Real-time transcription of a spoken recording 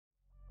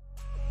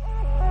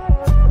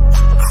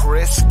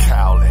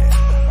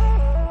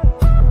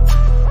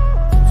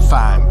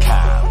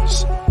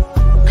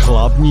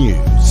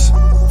news,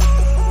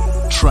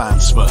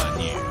 transfer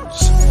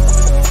news,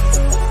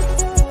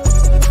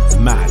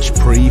 match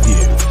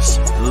previews,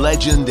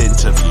 legend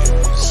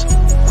interviews,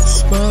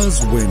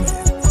 Spurs winning,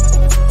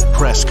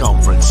 press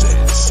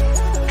conferences,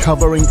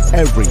 covering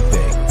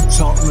everything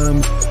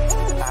Tottenham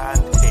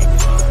and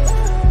England.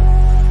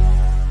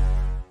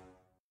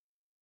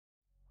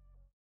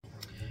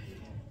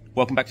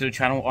 Welcome back to the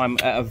channel. I'm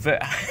at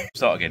a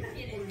start again.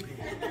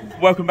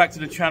 Welcome back to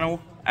the channel.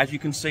 As you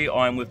can see,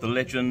 I'm with the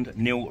legend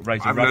Neil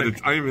Ruddock.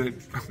 I can't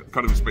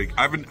even speak.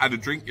 I haven't had a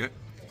drink yet.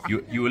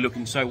 You were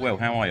looking so well.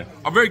 How are you?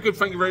 I'm very good,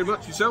 thank you very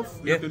much.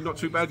 Yourself? Yeah. You're not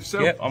too bad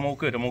yourself? Yeah, I'm all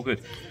good. I'm all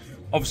good.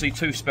 Obviously,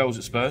 2 spells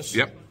at Spurs.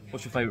 Yep.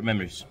 What's your favourite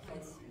memories?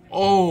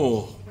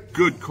 Oh,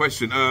 good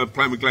question.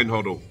 Playing with Glenn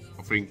Hoddle.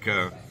 I think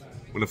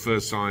when I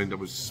first signed, I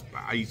was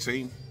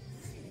 18.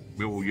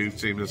 Millwall youth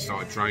team that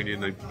started training.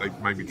 They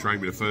made me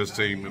train with the first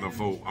team, and I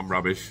thought I'm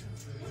rubbish.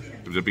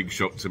 It was a big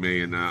shock to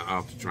me, and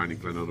after training,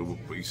 Glenn Hoddle,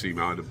 you see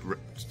me, I had a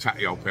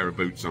tatty old pair of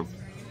boots on.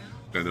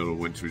 Glenn Hoddle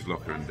went to his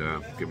locker and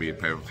gave me a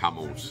pair of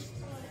Hummels,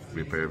 give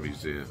me a pair of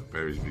his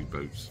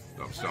boots.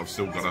 I've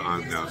still got it at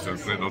home now. So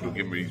Glenn Hoddle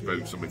gave me his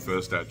boots on my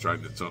first day of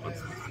training at Tottenham.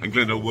 And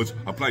Glenn Hoddle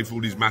I played for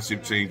all these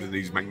massive teams and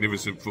these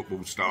magnificent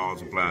football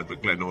stars and players,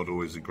 but Glenn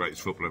Hoddle is the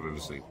greatest footballer I've ever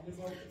seen.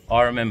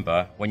 I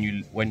remember when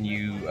you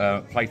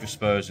played for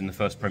Spurs in the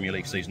first Premier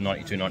League season,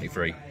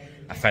 92-93,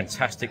 a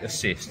fantastic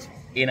assist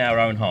in our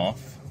own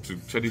half. To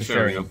Teddy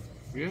Sheringham.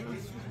 Yeah.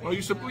 Well,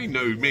 we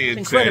knew me and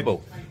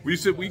incredible.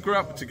 Ted. We grew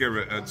up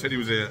together. Teddy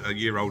was a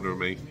year older than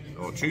me,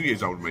 or 2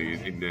 years older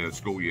than me in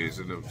school years,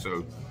 and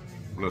so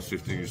when I was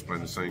 15, he was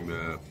playing the same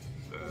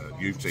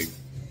youth team,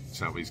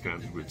 South East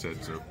County with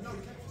Ted. So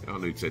I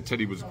knew Ted.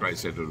 Teddy was the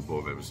greatest header of the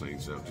ball I've ever seen.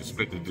 So just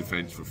split the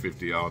defence for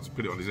 50 yards,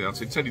 put it on his head. I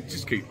said, Teddy,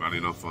 just keep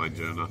running. I'll find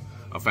you. And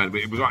I found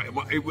it. It was right.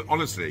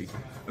 Honestly,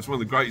 that's one of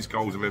the greatest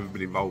goals I've ever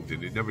been involved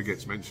in. It never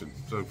gets mentioned.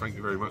 So thank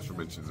you very much for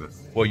mentioning that.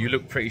 Well, you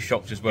look pretty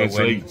shocked as well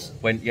when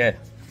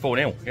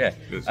 4-0, yeah.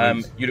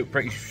 Yes, you look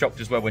pretty shocked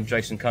as well when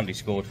Jason Cundy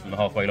scored from the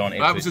halfway line.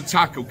 That was a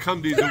tackle.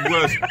 Cundy's the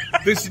worst.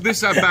 this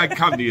is how bad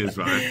Cundy is,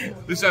 right?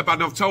 This is how bad.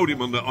 And I've told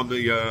him on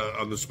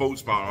the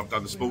sports bar. I've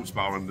done the sports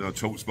bar and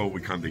Talk Sport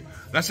with Cundy.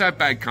 That's how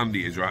bad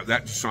Cundy is, right?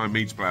 That just signed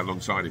me to play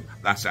alongside him.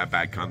 That's how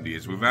bad Cundy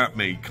is. Without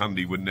me,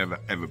 Cundy would never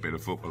ever been a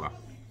footballer.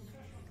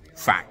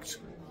 Fact.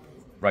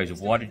 Razor,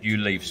 why did you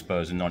leave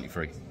Spurs in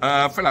 '93?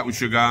 I fell out with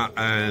Sugar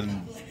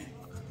and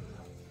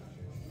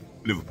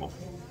Liverpool.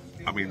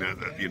 I mean,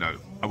 you know,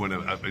 I got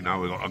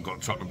a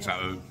Tottenham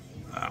tattoo.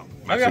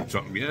 Massive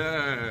Tottenham,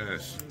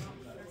 yes.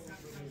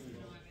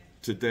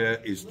 To dare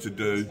is to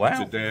do.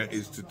 Wow. To dare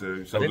is to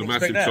do. So I the didn't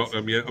massive expect that.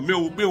 Tottenham, yeah.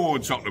 Millwall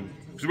and Tottenham.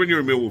 Because when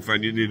you're a Millwall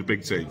fan, you need a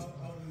big team.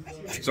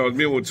 So I was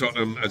Millwall and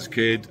Tottenham as a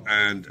kid,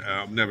 and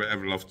I've never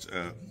ever loved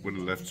when I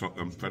left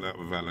Tottenham, fell out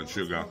with Alan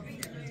Sugar.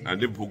 And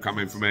Liverpool come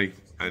in for me,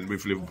 and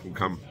with Liverpool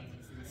come,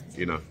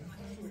 you know,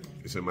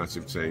 it's a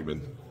massive team,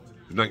 and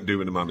there's nothing to do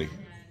with the money.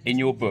 In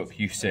your book,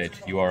 you said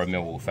you are a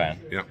Millwall fan.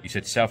 Yeah. You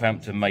said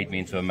Southampton made me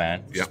into a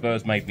man. Yeah.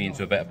 Spurs made me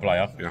into a better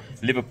player. Yeah.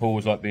 Liverpool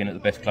was like being at the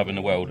best club in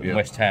the world. And Yeah.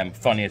 West Ham,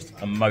 funniest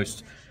and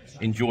most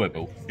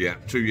enjoyable. Yeah,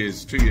 2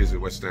 years at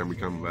West Ham, we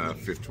come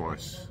 5th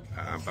twice.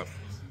 But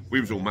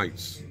we was all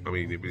mates. I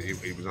mean,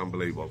 it was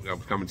unbelievable. I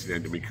was coming to the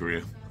end of my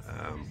career.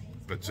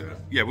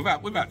 Yeah,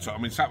 without Tottenham,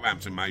 I mean,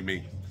 Southampton made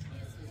me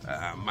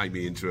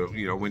into a,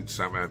 you know, I went to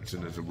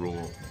Southampton as a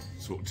raw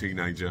sort of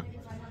teenager,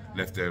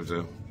 left there as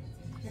a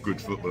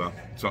good footballer.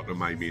 Tottenham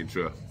made me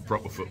into a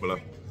proper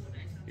footballer,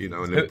 you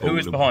know. And Who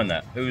was behind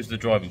that? Who was the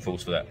driving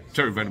force for that?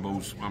 Terry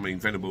Venables. I mean,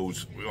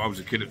 Venables. I was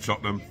a kid at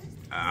Tottenham.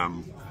 I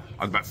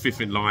was about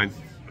 5th in line.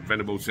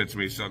 Venables said to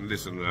me, "Son,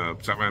 listen,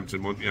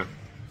 Southampton want you.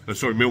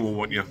 Sorry, Millwall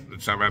want you.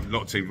 Southampton. A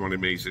lot of teams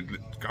wanted me." He said,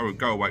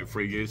 "Go away for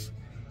 3 years,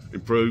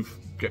 improve,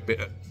 get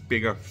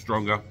bigger,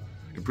 stronger,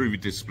 improve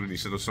your discipline." He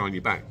said, "I'll sign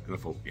you back." And I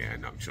thought, yeah,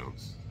 no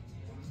chance.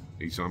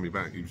 He signed me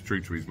back. He was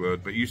true to his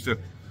word. But he used to.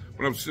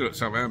 When I was still at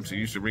Southampton,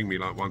 he used to ring me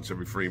like once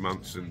every 3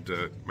 months and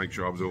make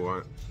sure I was all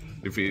right.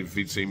 If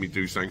he'd seen me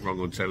do something wrong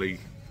on telly,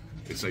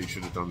 he'd say, "You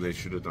should have done this,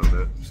 should have done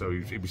that." So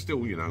he was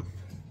still, you know,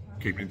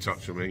 keeping in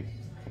touch with me.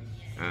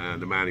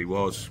 And the man he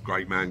was,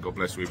 great man, God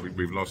bless him,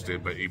 we've lost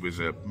him, but he was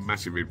a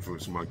massive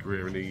influence in my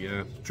career, and he,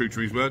 true to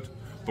his word,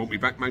 brought me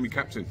back, made me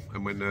captain.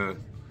 And when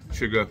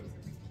Sugar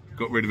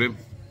got rid of him,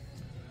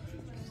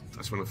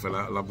 that's when I fell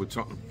out of love with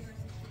Tottenham.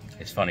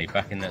 It's funny,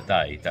 back in that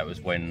day, that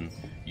was when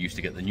you used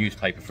to get the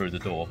newspaper through the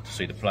door to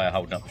see the player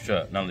holding up the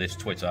shirt. None of this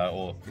Twitter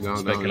or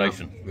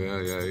speculation. No.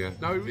 Yeah.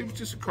 No, it was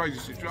just a crazy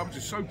situation. I was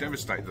just so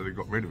devastated that they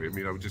got rid of him.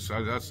 You know, just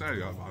as I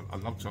say, I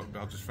love Tottenham.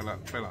 I just fell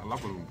out of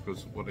love with them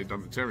because of what they'd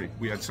done to Terry.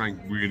 We had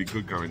something really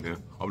good going there.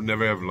 I would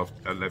never ever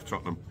left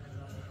Tottenham.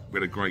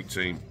 We had a great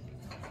team.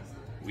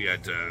 We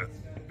had,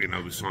 you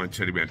know, we signed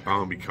Teddy. We had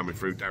Barnby coming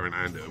through, Darren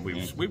Ander, and we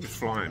was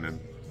flying. And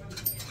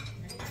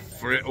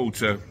for it all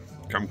to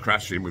come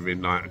crashing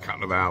within like a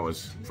couple of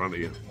hours in front of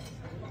you,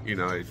 you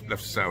know, it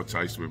left a sour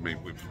taste with me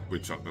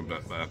with Tottenham,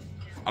 but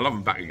I love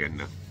them back again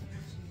now.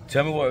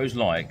 Tell me what it was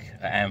like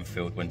at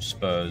Anfield when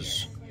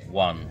Spurs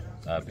won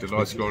Did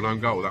I score an own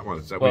goal? That one?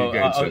 Is that what you're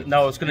getting to?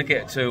 No, I was going to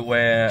get to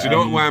where. Do you know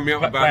what wound me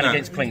up about that?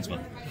 Against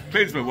Klinsmann.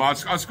 Klinsmann, well,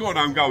 I scored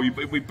an own goal. I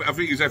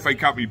think it was FA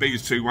Cup. He beat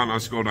us 2-1. I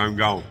scored an own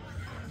goal.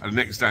 And the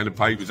next day in the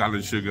paper was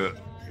Alan Sugar.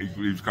 He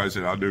was kind of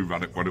saying, I knew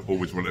Ruddock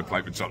always wanted to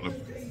play for Tottenham.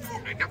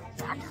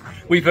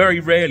 We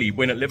very rarely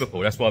win at Liverpool.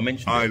 That's why I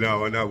mentioned it.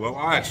 I know. Well,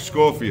 I had to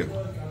score for you.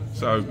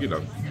 So, you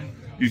know,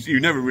 you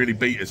never really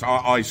beat us.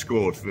 I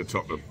scored for the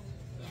Tottenham.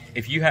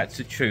 If you had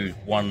to choose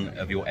one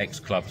of your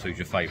ex-clubs who's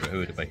your favourite, who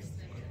would it be?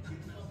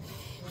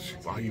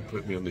 Why you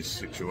put me on this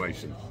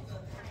situation?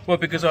 Well,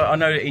 because I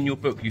know that in your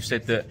book you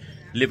said that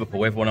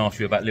Liverpool, everyone asks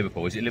you about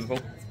Liverpool. Is it Liverpool?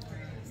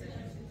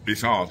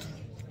 It's hard.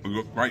 We've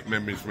got great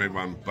memories from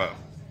everyone, but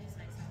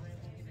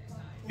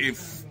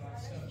if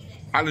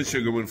Alan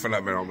Sugar wouldn't fell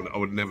out there, I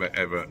would never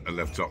ever have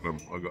left Tottenham.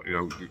 I got, you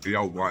know, the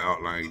old White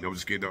Hart Lane. I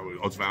was getting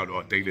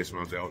Osvaldo D-list when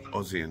I was there,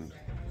 Ozzy and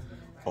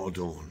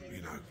Odorn,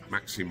 you know,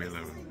 Maxi Miller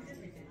and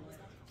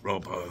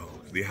Robbo,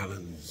 the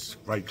Allens,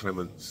 Ray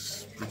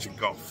Clements, Richard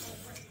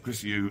Goff,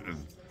 Chris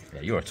Hughton.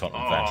 Yeah, you're a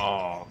Tottenham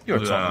fan. You're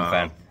a Tottenham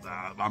fan.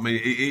 I mean,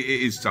 it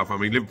is tough. I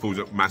mean, Liverpool's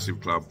a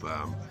massive club.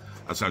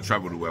 I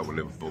travelled well with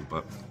Liverpool,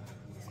 but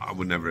I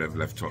would never have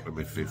left Tottenham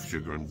if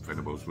Sugar and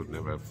Venables would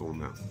never have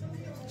formed that.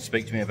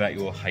 Speak to me about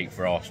your hate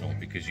for Arsenal,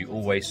 because you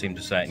always seem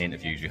to say in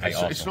interviews you hate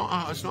Arsenal. It's not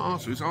Arsenal,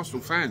 it's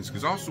Arsenal fans,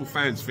 because Arsenal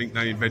fans think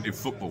they invented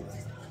football.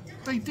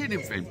 They did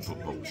invent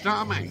football, you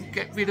know what I mean?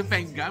 Get rid of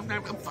Wenger,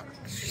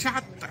 shut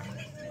up.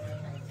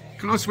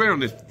 Can I swear on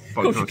this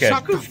podcast?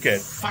 Shut the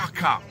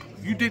fuck up.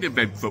 You did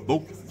invent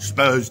football,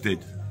 Spurs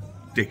did,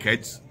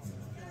 dickheads.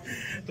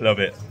 Love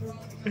it.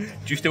 Do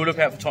you still look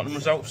out for Tottenham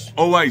results?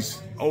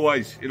 Always.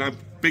 You know,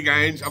 big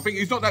hands. I think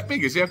he's not that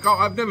big, is he?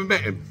 I've never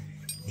met him.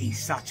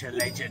 He's such a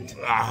legend.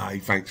 He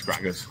thanks,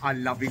 crackers. I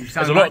love him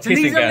so much. There's a lot of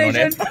kissing going on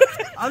here.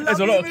 There's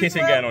a lot of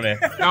kissing going on here.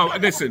 No,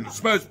 listen,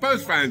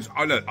 Spurs fans,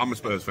 I'm a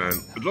Spurs fan.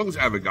 As long as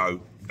they have a go,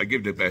 they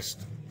give their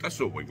best, that's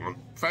all we want.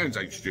 Fans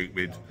ain't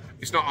stupid.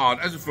 It's not hard.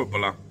 As a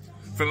footballer,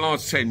 for the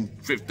last 10,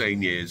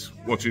 15 years,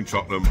 watching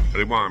Tottenham, and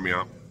they wind me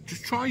up,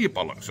 just try your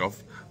bollocks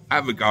off,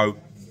 have a go,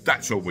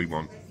 that's all we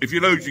want. If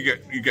you lose, you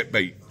get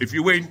beat. If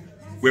you win,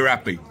 we're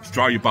happy. Just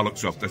try your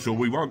bollocks off, that's all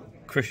we want.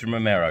 Christian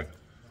Romero.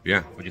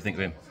 Yeah. What do you think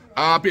of him?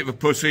 A bit of a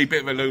pussy,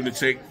 bit of a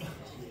lunatic.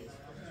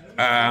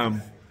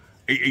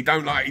 He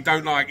don't like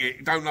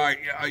it.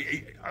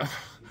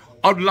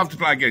 I'd love to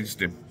play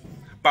against him,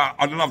 but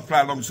I'd love to play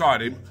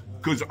alongside him,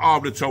 because I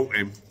would have taught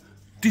him,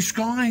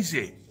 disguise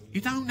it. You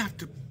don't have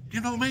to,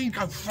 you know what I mean?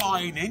 Go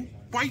flying in.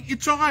 Wait your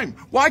time.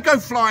 Why go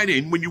flying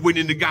in when you're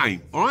winning the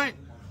game, all right?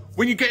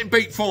 When you're getting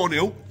beat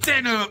 4-0,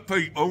 then hurt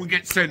people and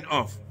get sent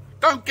off.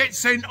 Don't get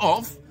sent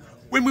off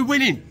when we're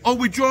winning or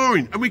we're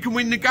drawing and we can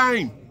win the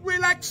game.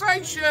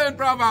 Relaxation,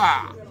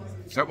 brother.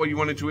 Is that what you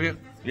wanted to hear?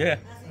 Yeah.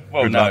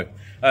 Well, no.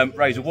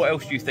 Razor, what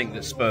else do you think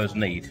that Spurs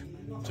need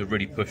to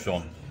really push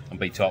on and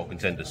be title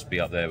contenders, be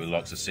up there with the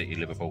likes of City,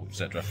 Liverpool,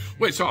 etc.?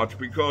 Well, it's hard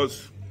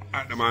because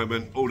at the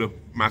moment, all the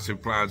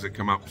massive players that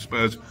come up,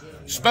 Spurs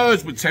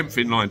were 10th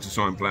in line to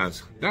sign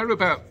players. They're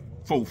about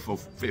 4th or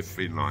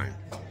 5th in line.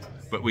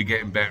 But we're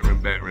getting better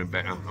and better and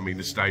better. I mean,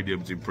 the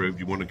stadium's improved.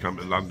 You want to come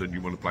to London,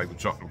 you want to play for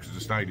Tottenham because of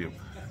the stadium.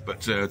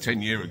 But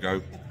 10 years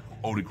ago,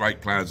 all the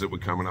great players that were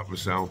coming up for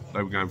sale,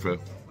 they were going for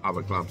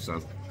other clubs.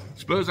 So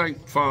Spurs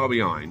ain't far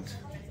behind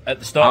at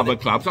the start other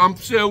clubs. I'm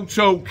still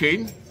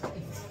talking.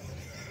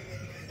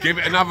 Give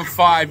it another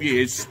 5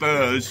 years,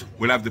 Spurs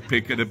will have the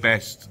pick of the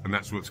best, and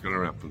that's what's going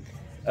to happen.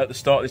 At the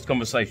start of this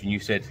conversation, you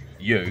said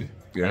you,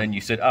 and then you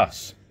said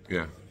us.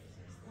 Yeah.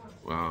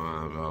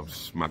 Well, I've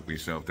smugged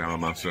myself down, I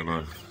must,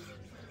 and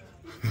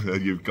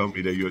you've got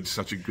me there. You're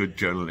such a good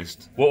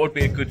journalist. What would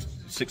be a good,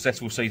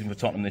 successful season for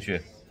Tottenham this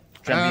year?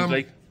 Champions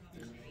League?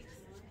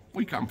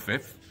 We come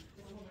 5th.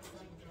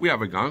 We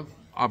have a go.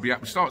 I'll be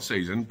happy to start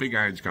season. Big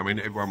Ange come in.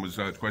 Everyone was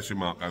question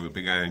mark over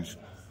Big Ange.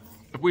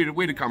 If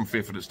we'd have come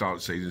 5th at the start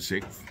of the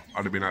season, 6th,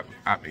 I'd have been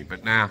happy.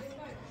 But now,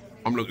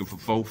 I'm looking for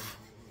 4th.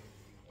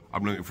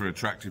 I'm looking for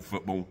attractive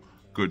football,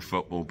 good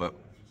football. But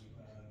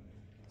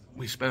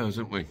we're Spurs,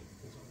 aren't we?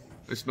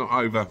 Let's not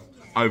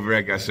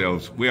over-egg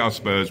ourselves. We are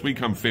Spurs. We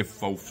come 5th,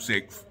 4th,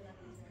 6th,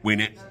 win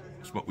it.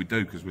 That's what we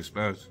do because we're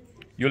Spurs.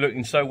 You're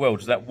looking so well.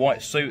 Does that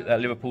white suit, that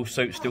Liverpool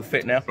suit, still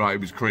fit now? Right, it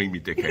was cream,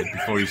 you dickhead,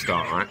 before you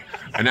start, right?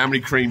 And how many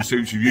cream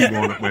suits have you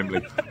worn at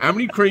Wembley? How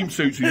many cream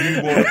suits have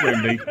you worn at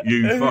Wembley,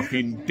 you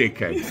fucking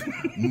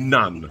dickhead?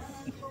 None.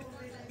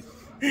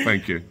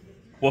 Thank you.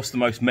 What's the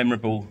most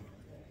memorable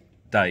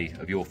day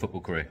of your football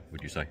career,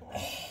 would you say?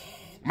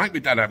 Make me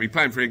dad happy.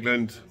 Playing for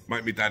England,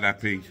 make me dad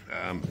happy.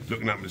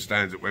 Looking up in the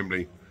stands at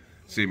Wembley,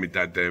 seeing my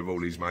dad there with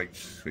all his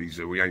mates.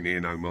 We ain't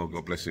here no more,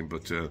 God bless him,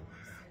 but...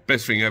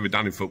 best thing ever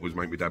done in football was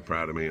make my dad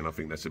proud of me, and I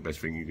think that's the best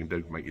thing you can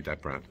do, make your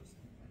dad proud.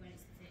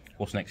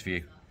 What's next for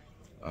you?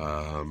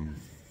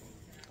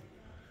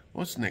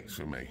 What's next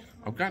for me?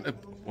 I'm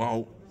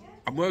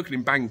working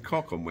in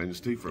Bangkok on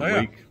Wednesday for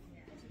a week.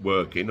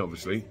 Working,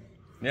 obviously.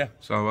 Yeah.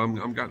 So I'm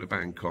going to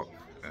Bangkok.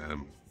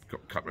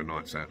 Got a couple of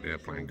nights out there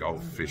playing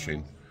golf,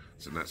 fishing.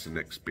 So that's the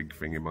next big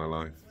thing in my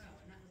life.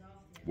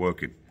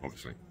 Working,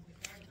 obviously.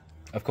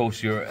 Of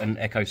course, you're at an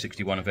Echo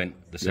 61 event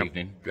this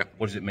evening. Yep.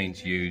 What does it mean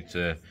to you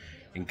to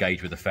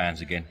engage with the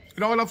fans again?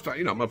 You know, I love that.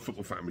 You know, I'm a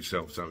football fan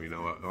myself, so, you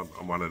know,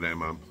 I'm one of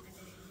them.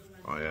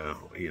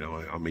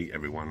 I meet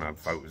everyone, I have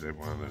photos with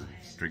everyone, and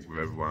drink with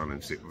everyone,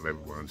 and sit with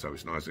everyone, so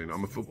it's nice. You know,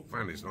 I'm a football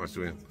fan, it's nice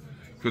to hear.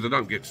 Because I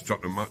don't get to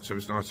Tottenham much, so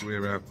it's nice to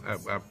hear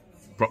our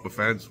proper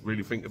fans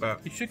really think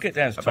about. You should get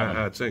down to about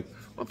Tottenham. our team.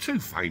 I'm too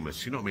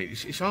famous, you know what I mean?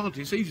 It's hard.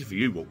 It's easy for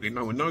you walking.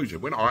 No one knows you.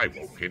 When I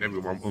walk in,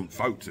 everyone wants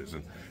photos,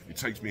 and it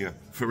takes me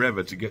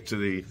forever to get to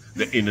the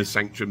inner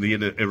sanctum, the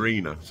inner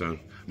arena. So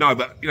no,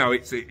 but you know,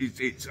 it's.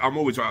 I'm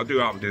always. I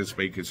do up and down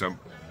speaking. So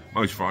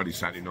most Friday,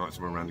 Saturday nights,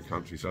 I'm around the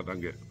country, so I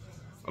don't get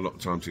a lot of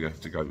time to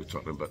go to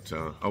Tottenham. But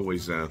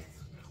always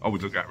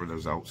look at the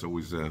results.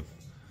 Always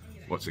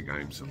watch the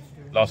game. So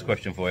Last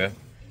question for you.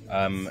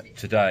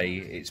 Today,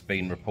 it's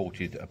been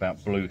reported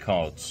about blue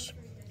cards.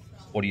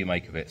 What do you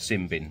make of it?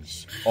 Sin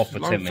bins off for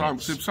 10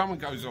 minutes. So if someone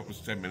goes off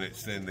for 10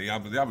 minutes, then the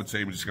other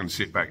team is just going to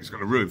sit back. It's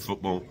going to ruin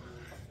football.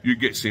 You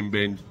get sin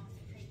binned,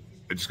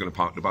 they're just going to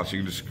park the bus. You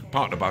can just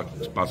park the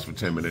bus for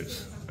 10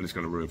 minutes, and it's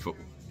going to ruin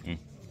football. You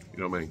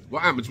know what I mean?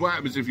 What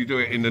happens if you do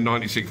it in the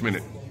 96th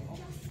minute?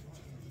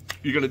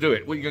 You're going to do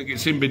it. Well, you're going to get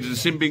sin binned. Does the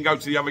sin bin go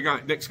to the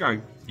other next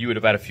game? You would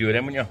have had a few of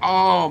them, wouldn't you?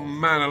 Oh,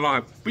 man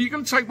alive. But you're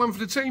going to take one for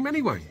the team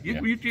anyway. You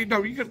know, you're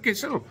going to get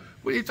sent off.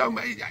 Well, it don't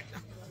matter.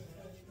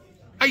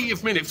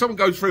 80th minute, if someone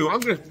goes through, I'm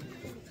going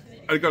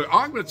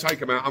to take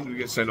them out, I'm going to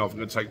get sent off, I'm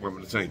going to take one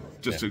for the team,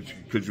 just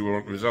because you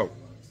want the result.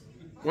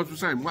 What I'm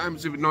saying, what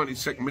happens if at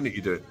 92nd minute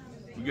you do it?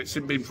 You get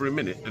sin binned for a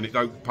minute and it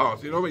don't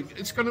pass, you know what I mean?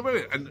 It's going to ruin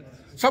it. And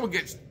someone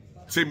gets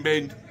sin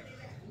binned,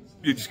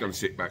 you're just going to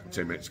sit back for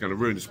 10 minutes. It's going to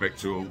ruin the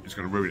spectacle, it's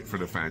going to ruin it for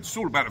the fans. It's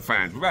all about the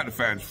fans. Without the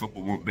fans,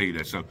 football won't be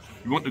there. So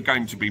you want the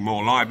game to be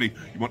more lively,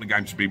 you want the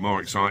game to be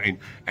more exciting,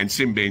 and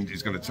sin binned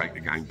is going to take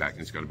the game back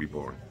and it's going to be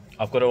boring.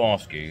 I've got to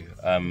ask you.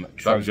 That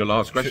was your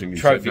last question.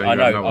 Trophy. I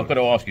know. I've got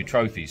to ask you.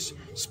 Trophies.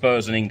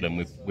 Spurs and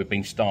England. We've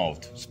been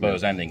starved.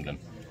 Spurs and England.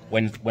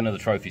 When are the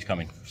trophies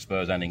coming?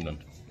 Spurs and England.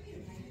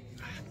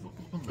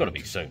 It's got to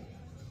be soon.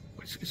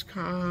 It's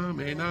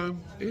coming home.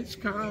 It's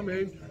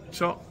coming.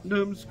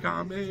 Tottenham's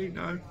coming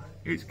home.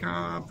 It's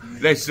coming.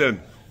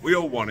 Listen, we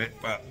all want it,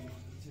 but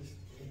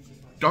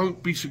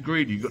don't be so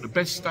greedy. You've got the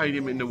best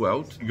stadium in the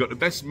world. You've got the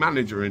best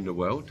manager in the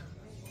world.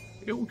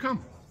 It will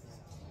come.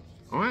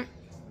 All right.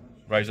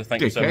 Razor,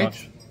 thank you so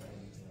much.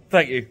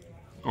 Thank you.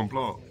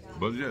 Complot.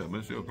 But yeah,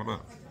 merci, it'll come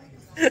out.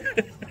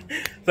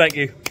 Thank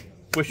you.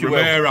 Wish you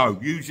well. Romero,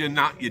 use your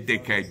nut, you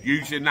dickhead.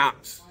 Use your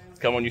nuts.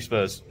 Come on, you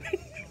Spurs.